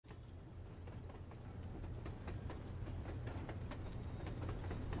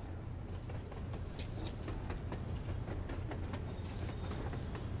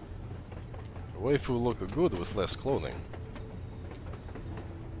Waifu look good with less clothing.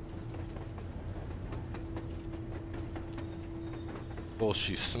 Well,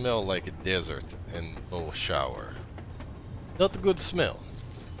 she smell like a desert and no shower. Not a good smell.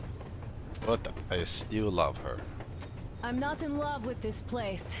 But I still love her. I'm not in love with this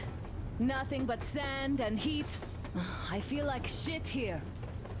place. Nothing but sand and heat. I feel like shit here.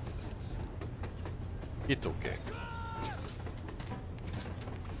 It's okay.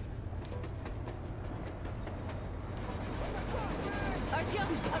 Artyom,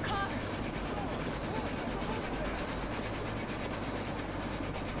 a car!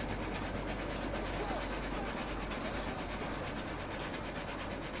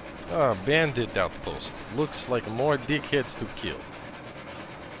 Ah, bandit outpost. Looks like more dickheads to kill.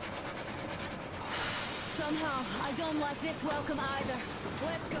 Somehow, I don't like this welcome either.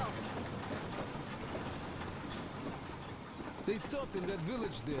 Let's go. They stopped in that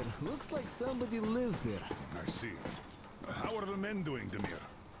village there. Looks like somebody lives there. I see. How are the men doing, Demir?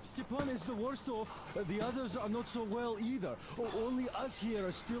 Stepan is the worst off. The others are not so well either. Only us here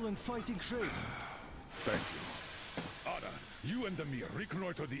are still in fighting shape. Thank you. Ada, you and Demir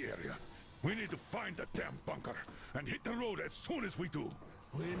reconnoiter the area. We need to find the damn bunker and hit the road as soon as we do.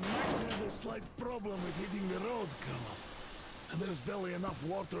 We might have a slight problem with hitting the road, Colonel. And there's barely enough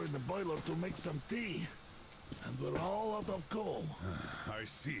water in the boiler to make some tea. And we're all out of coal. I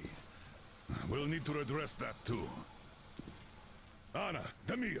see. We'll need to address that too. Anna,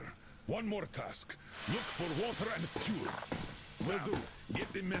 Demir, one more task. Look for water and fuel. Will do.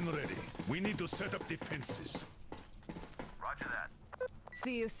 Get the men ready. We need to set up defenses. Roger that.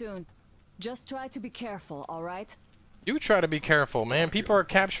 See you soon. Just try to be careful, alright? You try to be careful, man. People are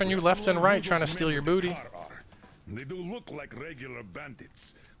capturing you left and right trying to steal your booty. They do look like regular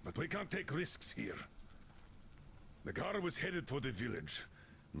bandits, but we can't take risks here. The car was headed for the village.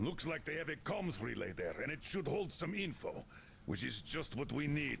 Looks like they have a comms relay there, and it should hold some info, which is just what we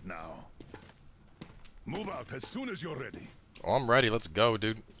need now. Move out as soon as you're ready. Oh, I'm ready. Let's go,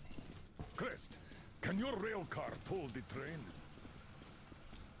 dude. Crest, can your rail car pull the train?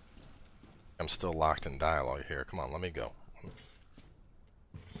 I'm still locked in dialogue here. Come on, let me go.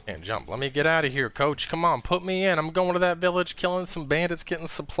 Can't jump. Let me get out of here, coach. Come on, put me in. I'm going to that village, killing some bandits, getting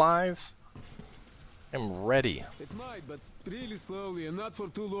supplies. I'm ready. It might, but really slowly and not for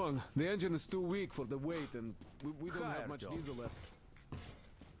too long. The engine is too weak for the weight, and we don't have much diesel left.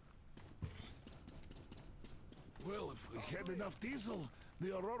 Well, if we had enough diesel,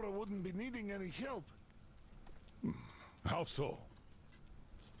 the Aurora wouldn't be needing any help. How so?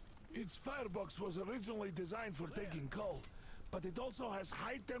 Its firebox was originally designed for taking coal, but it also has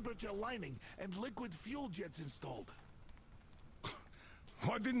high-temperature lining and liquid fuel jets installed.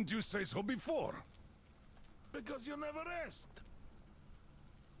 Why didn't you say so before? Because you never asked.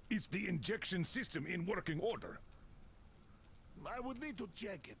 Is the injection system in working order? I would need to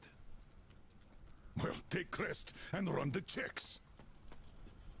check it. Well, take Crest and run the checks.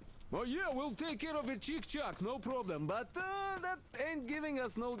 Oh yeah, we'll take care of it, chick-chock, no problem. But that ain't giving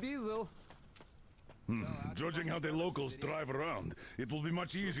us no diesel. Judging how the locals drive around, it will be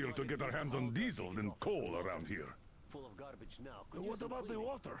much easier to get our hands on diesel than coal around here. Full of garbage now. What about the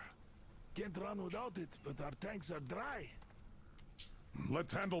water? Can't run without it, but our tanks are dry.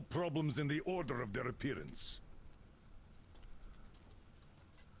 Let's handle problems in the order of their appearance.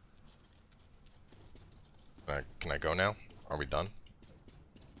 Can I go now? Are we done?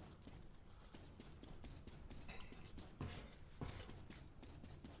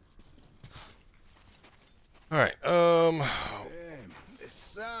 Alright, The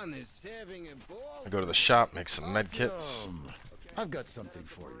sun is having a ball. I go to the shop, make some med kits. I've got something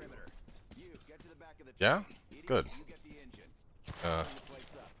for you. Yeah? Good.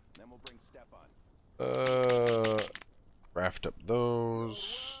 Craft up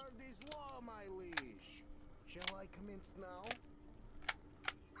those. Shall I commence now?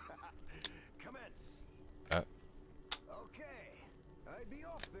 Commence. Okay, I'll be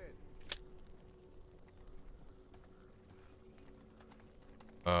off then.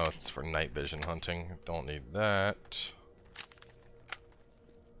 Oh, it's for night vision hunting. Don't need that.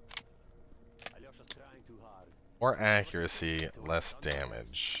 More accuracy, less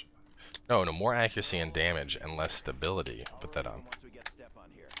damage. No, more accuracy and damage and less stability. Put that on.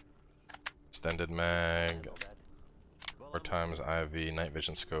 Extended mag. 4 times IV, night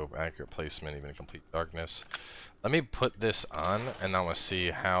vision scope, accurate placement, even in complete darkness. Let me put this on, and I want to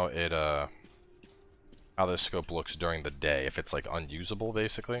see how it how this scope looks during the day. If it's like unusable,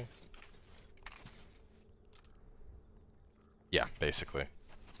 basically. Yeah, basically.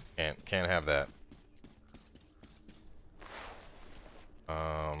 Can't have that.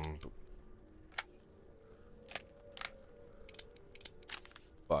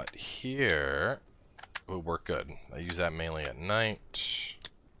 But here it would work good. I use that mainly at night.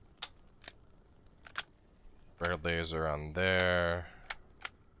 Red laser on there.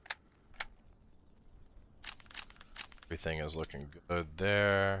 Everything is looking good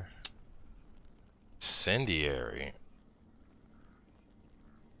there. Incendiary.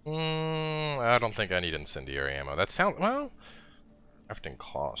 I don't think I need incendiary ammo. That sounds, well, crafting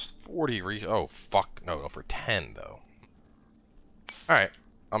cost 40 oh fuck, no, for 10 though. Alright,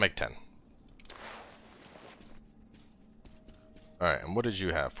 I'll make 10. Alright, and what did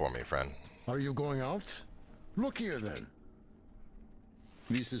you have for me, friend? Are you going out? Look here then.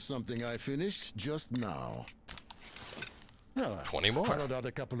 This is something I finished just now. Well, 20 more. I hollowed out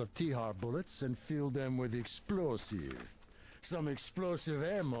a couple of T-Har bullets and filled them with explosive. Some explosive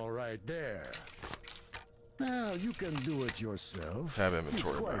ammo right there. Now you can do it yourself. Tab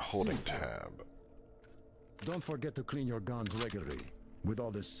inventory It's by quite holding simple. tab. Don't forget to clean your guns regularly. With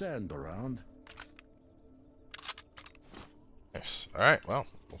all this sand around. Nice. Alright, well,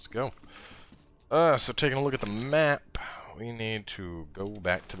 let's go. So taking a look at the map, we need to go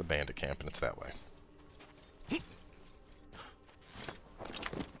back to the bandit camp, and it's that way.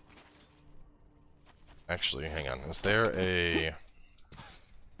 Actually, hang on. Is there a...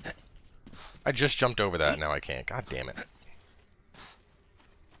 I just jumped over that, now I can't. God damn it.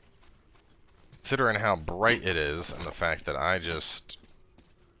 Considering how bright it is, and the fact that I just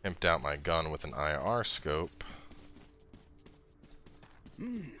pimped out my gun with an IR scope...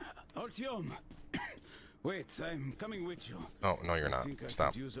 Artyom, wait, I'm coming with you. Oh, no you're not. Think I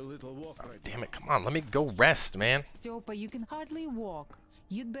Stop. could use a little walk Oh, right damn now. it, come on, let me go rest, man. Styopa, you can hardly walk.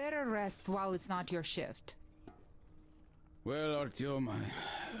 You'd better rest while it's not your shift. Well, Artyom, I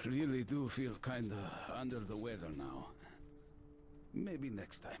really do feel kinda under the weather now. Maybe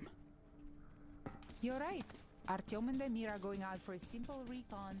next time. You're right. Artyom and Damir are going out for a simple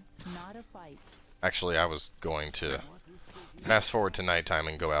recon, not a fight. Actually, I was going to fast forward to nighttime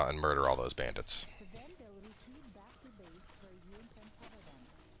and go out and murder all those bandits. Then they'll retreat back to base where you can cover them.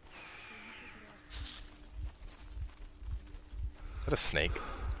 Is that a snake?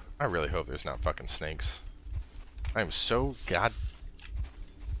 I really hope there's not fucking snakes. I am so goddamn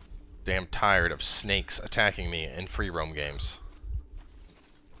tired of snakes attacking me in free roam games.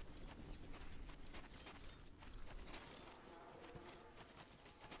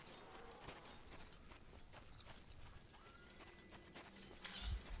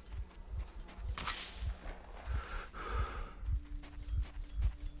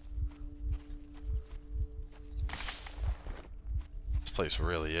 This place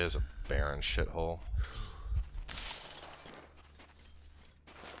really is a barren shithole.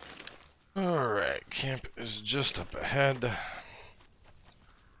 Alright, camp is just up ahead.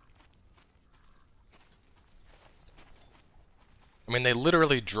 I mean, they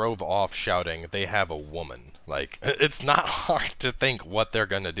literally drove off shouting, they have a woman. Like, it's not hard to think what they're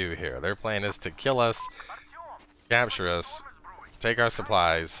gonna do here. Their plan is to kill us, capture us, take our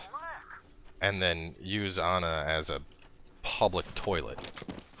supplies, and then use Anna as a public toilet.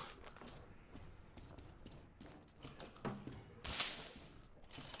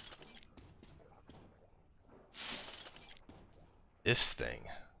 This thing.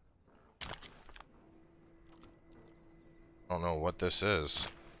 I don't know what this is.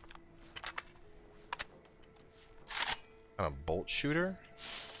 Kind of bolt shooter?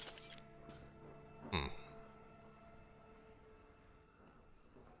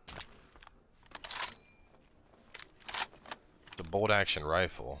 The bolt action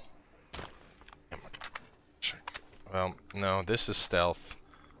rifle. Well, no, this is stealth.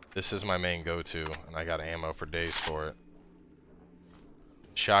 This is my main go-to, and I got ammo for days for it.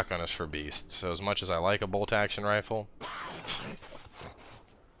 Shotgun is for beasts, so as much as I like a bolt action rifle,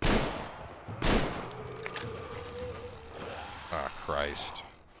 ah, Christ.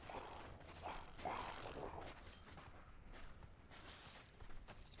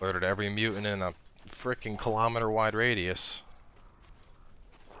 Alerted every mutant in a freaking kilometer-wide radius.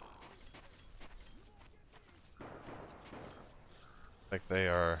 Like they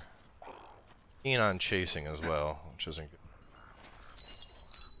are keen on chasing as well, which isn't good.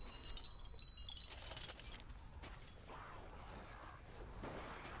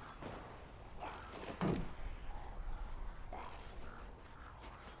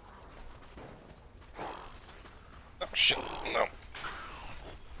 Oh shit, no.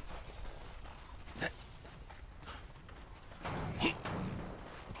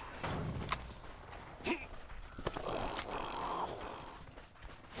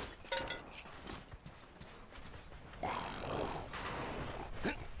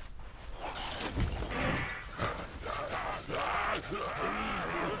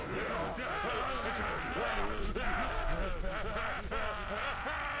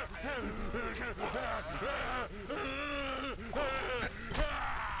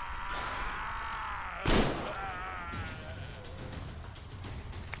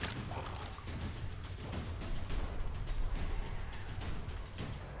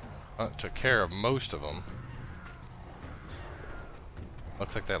 Took care of most of them.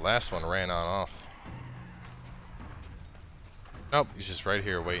 Looked like that last one ran on off. Nope, he's just right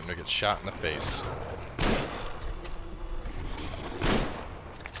here waiting to get shot in the face.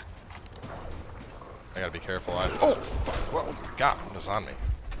 I gotta be careful. Oh, fuck. Oh my god, what is on me?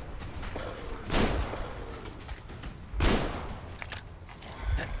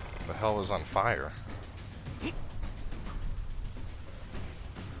 The hell is on fire?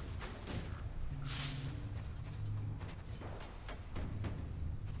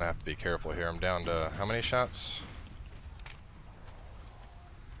 I have to be careful here. I'm down to how many shots?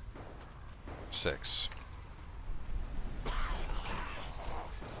 6.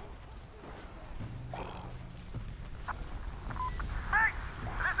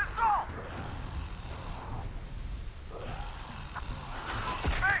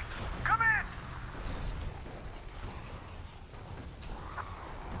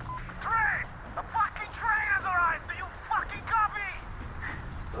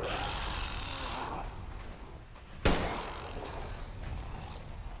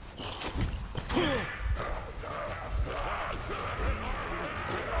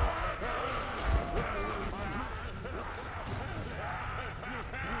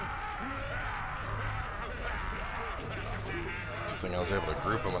 I was able to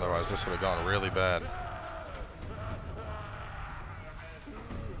group them, otherwise this would have gone really bad.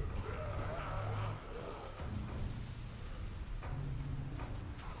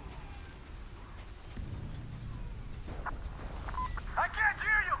 I can't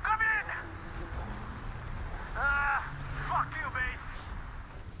hear you! Come in! Fuck you, mate!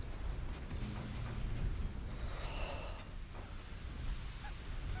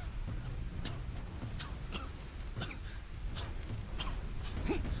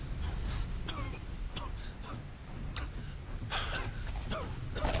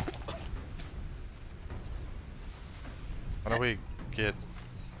 How do we get...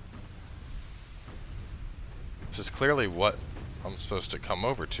 This is clearly what I'm supposed to come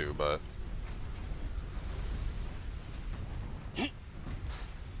over to, but...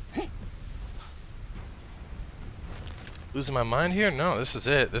 Losing my mind here? No, this is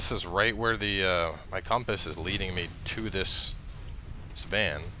it. This is right where the my compass is leading me to this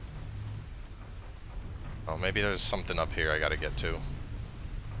van. Oh, maybe there's something up here I gotta get to.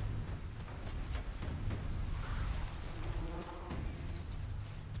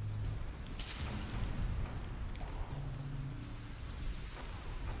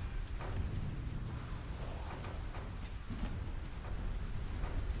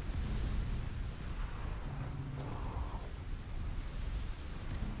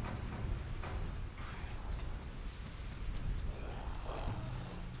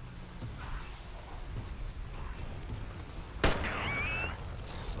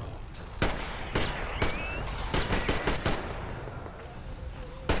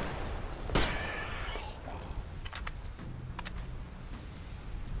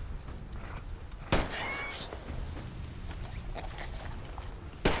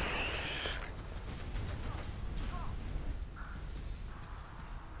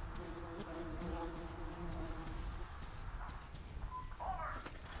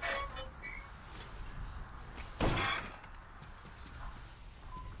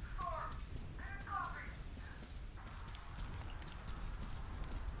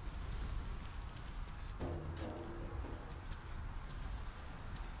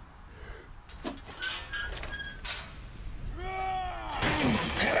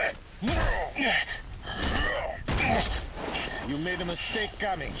 You made a mistake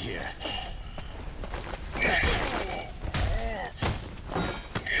coming here.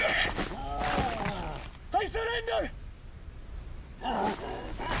 I surrender!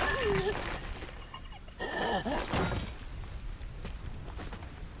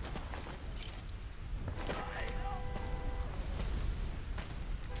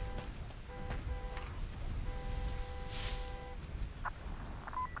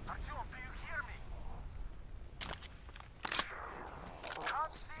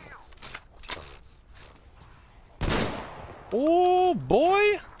 Oh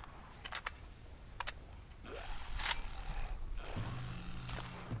boy!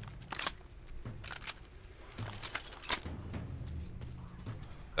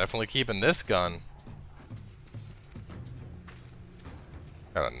 Definitely keeping this gun.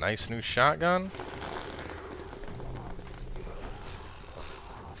 Got a nice new shotgun.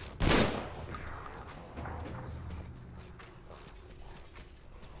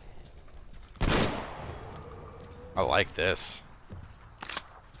 I like this.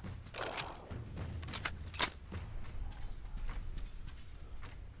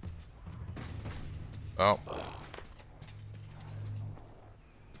 Oh.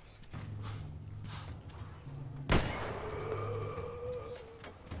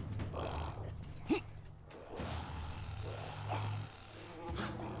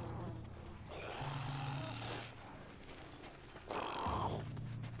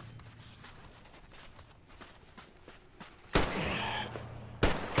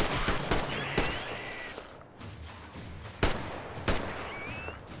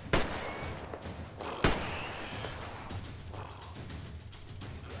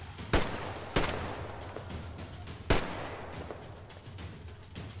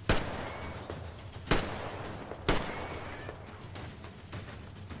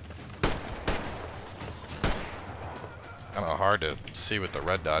 Kind of hard to see with the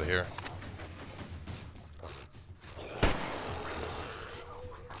red dot here.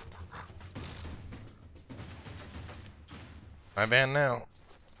 My van now.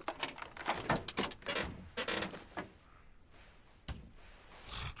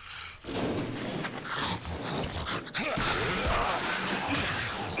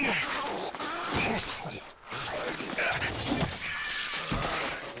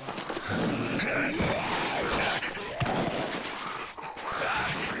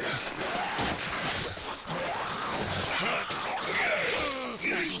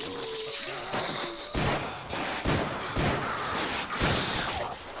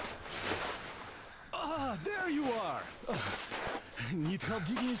 There you are! Need help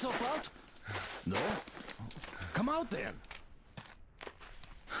digging yourself out? No? Come out then!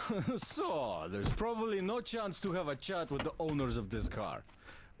 So, there's probably no chance to have a chat with the owners of this car.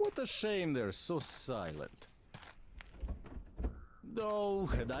 What a shame they're so silent. Though,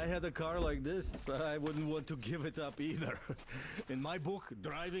 had I had a car like this, I wouldn't want to give it up either. In my book,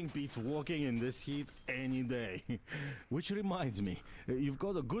 driving beats walking in this heat any day. Which reminds me, you've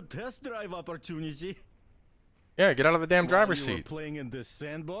got a good test drive opportunity. Yeah, get out of the damn driver's While you were seat. playing in this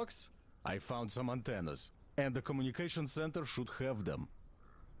sandbox, I found some antennas, and the communication center should have them.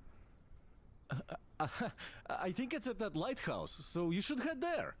 I think it's at that lighthouse, so you should head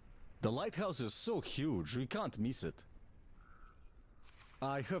there. The lighthouse is so huge, we can't miss it.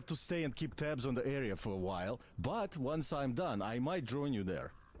 I have to stay and keep tabs on the area for a while, but once I'm done, I might join you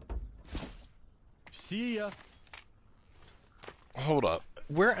there. See ya! Hold up.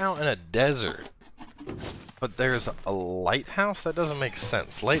 We're out in a desert, but there's a lighthouse? That doesn't make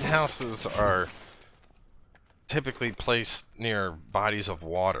sense. Lighthouses are typically placed near bodies of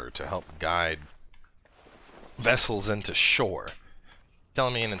water to help guide vessels into shore.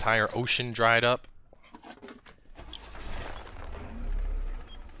 Telling me an entire ocean dried up?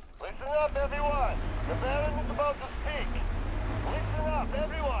 Listen up, everyone. The Baron is about to speak. Listen up,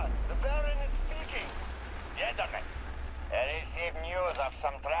 everyone. The Baron is speaking. Gentlemen, I received news of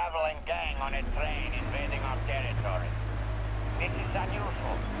some traveling gang on a train invading our territory. This is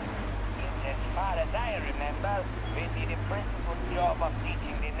unusual. Since as far as I remember, we did a pretty good job of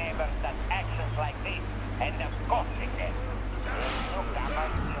teaching the neighbors that actions like this end up costing them.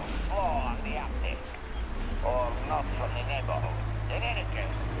 Newcomers still slow on the uptake. Or not from the neighborhood. In any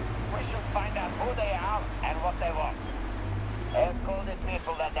case, we should find out who they are and what they want. I'll call the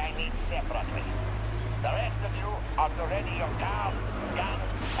people that I need separately. The rest of you are to ready your cars, guns,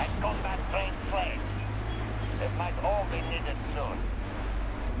 and combat-trained slaves. They might all be needed soon.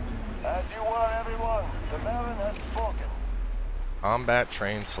 As you were, everyone, the Baron has spoken.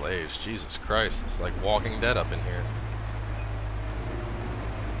 Combat-trained slaves. Jesus Christ, it's like Walking Dead up in here.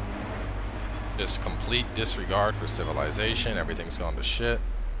 Just complete disregard for civilization. Everything's gone to shit.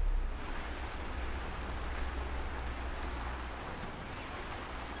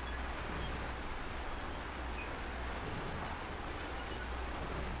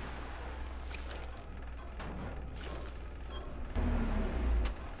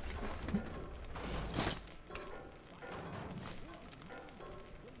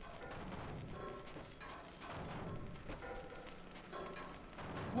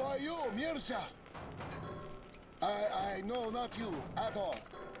 Why you, Mirza? I know not you at all.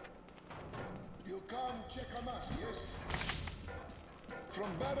 You come check on us, yes? From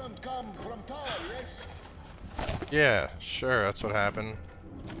Baron come from tower, yes? Yeah, sure, that's what happened.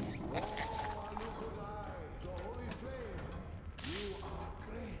 You are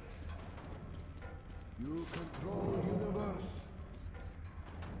great. You control universe.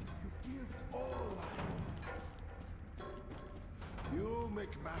 You give all life. You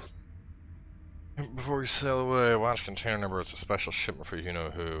make master. Before we sail away, watch container number. It's a special shipment for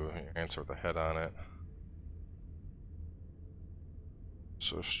you-know-who. Answer with a head on it.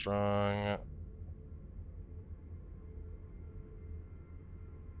 So strong.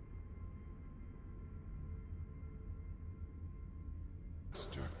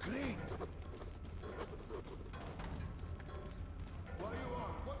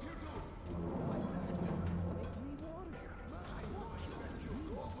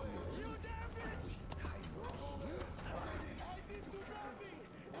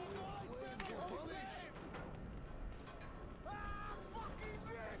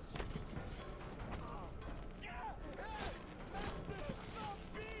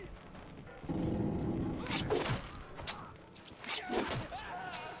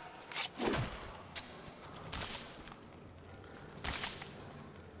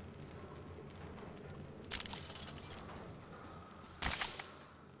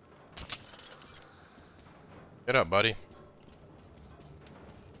 Get up, buddy.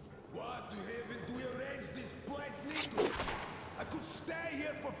 What do you even do arrange this place, Nico? I could stay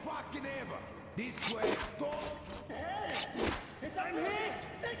here for fucking ever. This way, don't. Hey! I'm here!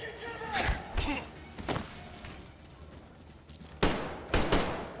 Take your cover!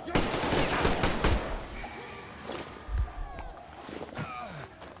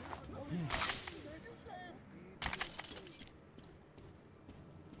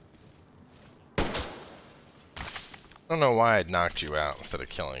 I don't know why I knocked you out instead of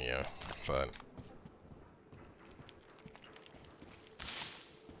killing you, but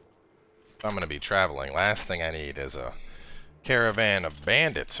if I'm gonna be traveling, last thing I need is a caravan of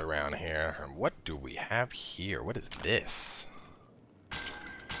bandits around here. And what do we have here? What is this?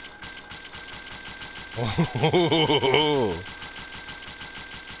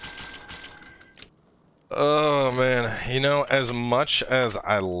 Oh man, you know, as much as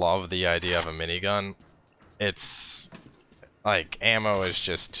I love the idea of a minigun, it's like ammo is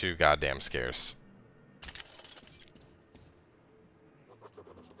just too goddamn scarce.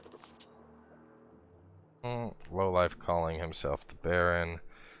 Lowlife calling himself the Baron.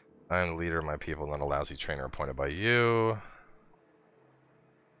 I'm the leader of my people, not a lousy trainer appointed by you.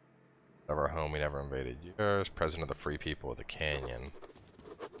 Of our home, we never invaded yours. President of the free people of the canyon.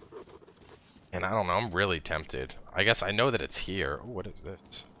 And I don't know, I'm really tempted. I guess I know that it's here. Ooh, what is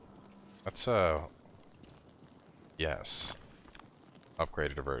this? That's yes.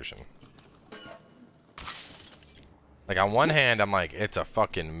 Upgraded version. Like, on one hand, I'm like, it's a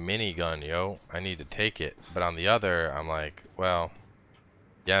fucking minigun, yo. I need to take it. But on the other, I'm like, well,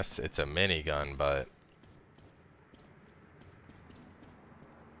 yes, it's a minigun, but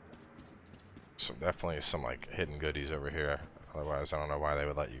so definitely some, like, hidden goodies over here. Otherwise, I don't know why they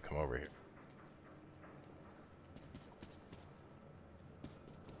would let you come over here.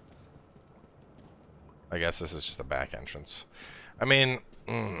 I guess this is just a back entrance. I mean,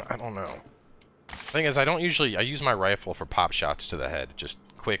 I don't know. Thing is, I use my rifle for pop shots to the head. Just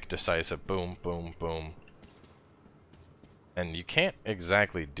quick, decisive, boom, boom, boom. And you can't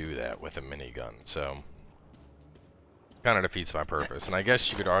exactly do that with a minigun, so kind of defeats my purpose. And I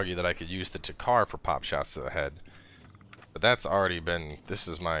guess you could argue that I could use the Takar for pop shots to the head. But that's already been, this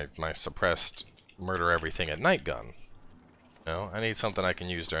is my suppressed murder everything at night gun. You know, I need something I can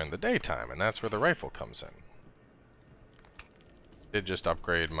use during the daytime, and that's where the rifle comes in. Did just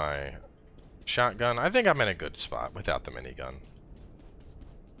upgrade my shotgun. I think I'm in a good spot without the minigun.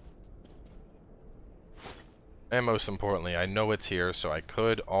 And most importantly, I know it's here, so I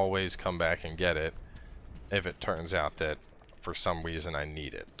could always come back and get it if it turns out that for some reason I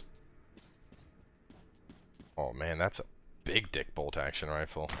need it. Oh man, that's a big dick bolt action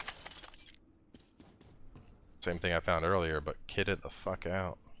rifle. Same thing I found earlier, but kitted the fuck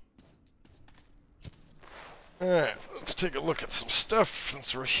out. Alright, let's take a look at some stuff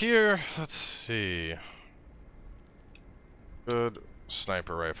since we're here. Let's see. Good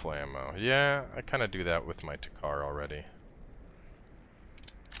sniper rifle ammo. Yeah, I kind of do that with my Takar already.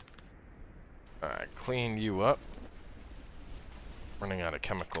 Alright, clean you up. Running out of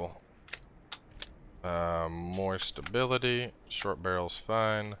chemical. More stability. Short barrel's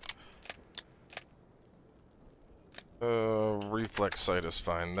fine. Reflex sight is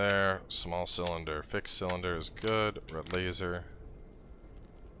fine there. Small cylinder. Fixed cylinder is good. Red laser.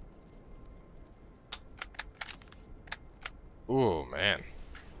 Ooh, man.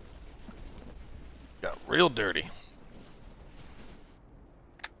 Got real dirty.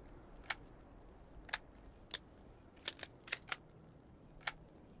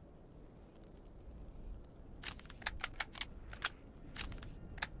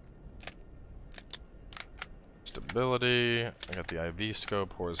 Stability. I got the IV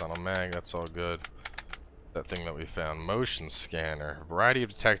scope, horizontal mag, that's all good. That thing that we found. Motion scanner. Variety of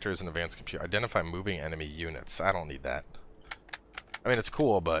detectors and advanced computer. Identify moving enemy units. I don't need that. I mean, it's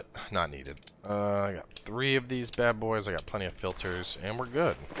cool, but not needed. I got 3 of these bad boys. I got plenty of filters, and we're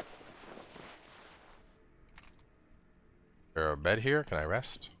good. Is there a bed here? Can I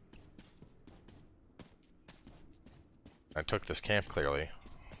rest? I took this camp clearly.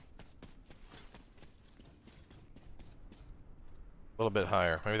 A little bit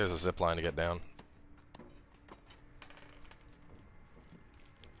higher. Maybe there's a zip line to get down.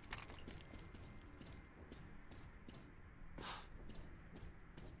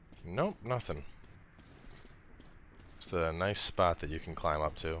 Nope, nothing. Just a nice spot that you can climb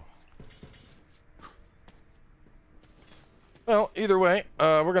up to. Well, either way,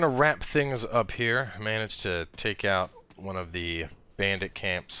 we're gonna wrap things up here. Managed to take out one of the bandit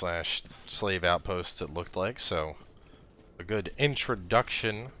camp / slave outposts it looked like, so a good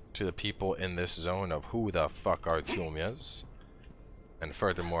introduction to the people in this zone of who the fuck Artyom is. And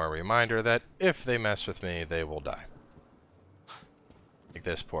furthermore, a reminder that if they mess with me, they will die. Like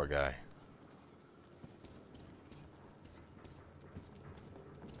this poor guy.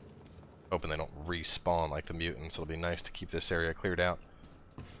 Hoping they don't respawn like the mutants. It'll be nice to keep this area cleared out.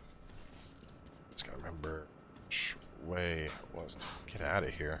 Just gotta remember which way it was to get out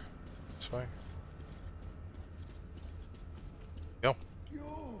of here. This way. Go. You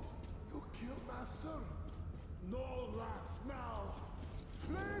killed Master? No laugh now.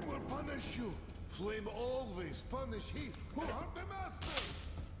 Flame will punish you. Flame always punish he who hurt the Master.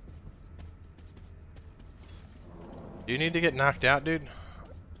 Do you need to get knocked out, dude?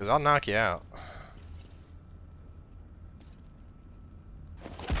 Because I'll knock you out.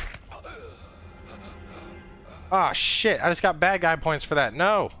 Ah, shit. I just got bad guy points for that.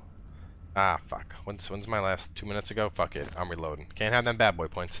 No. Ah, fuck. When's my last 2 minutes ago? Fuck it. I'm reloading. Can't have them bad boy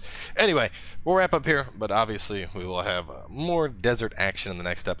points. Anyway, we'll wrap up here, but obviously we will have more desert action in the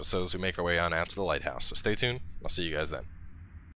next episodes. We make our way on out to the lighthouse. So stay tuned. I'll see you guys then.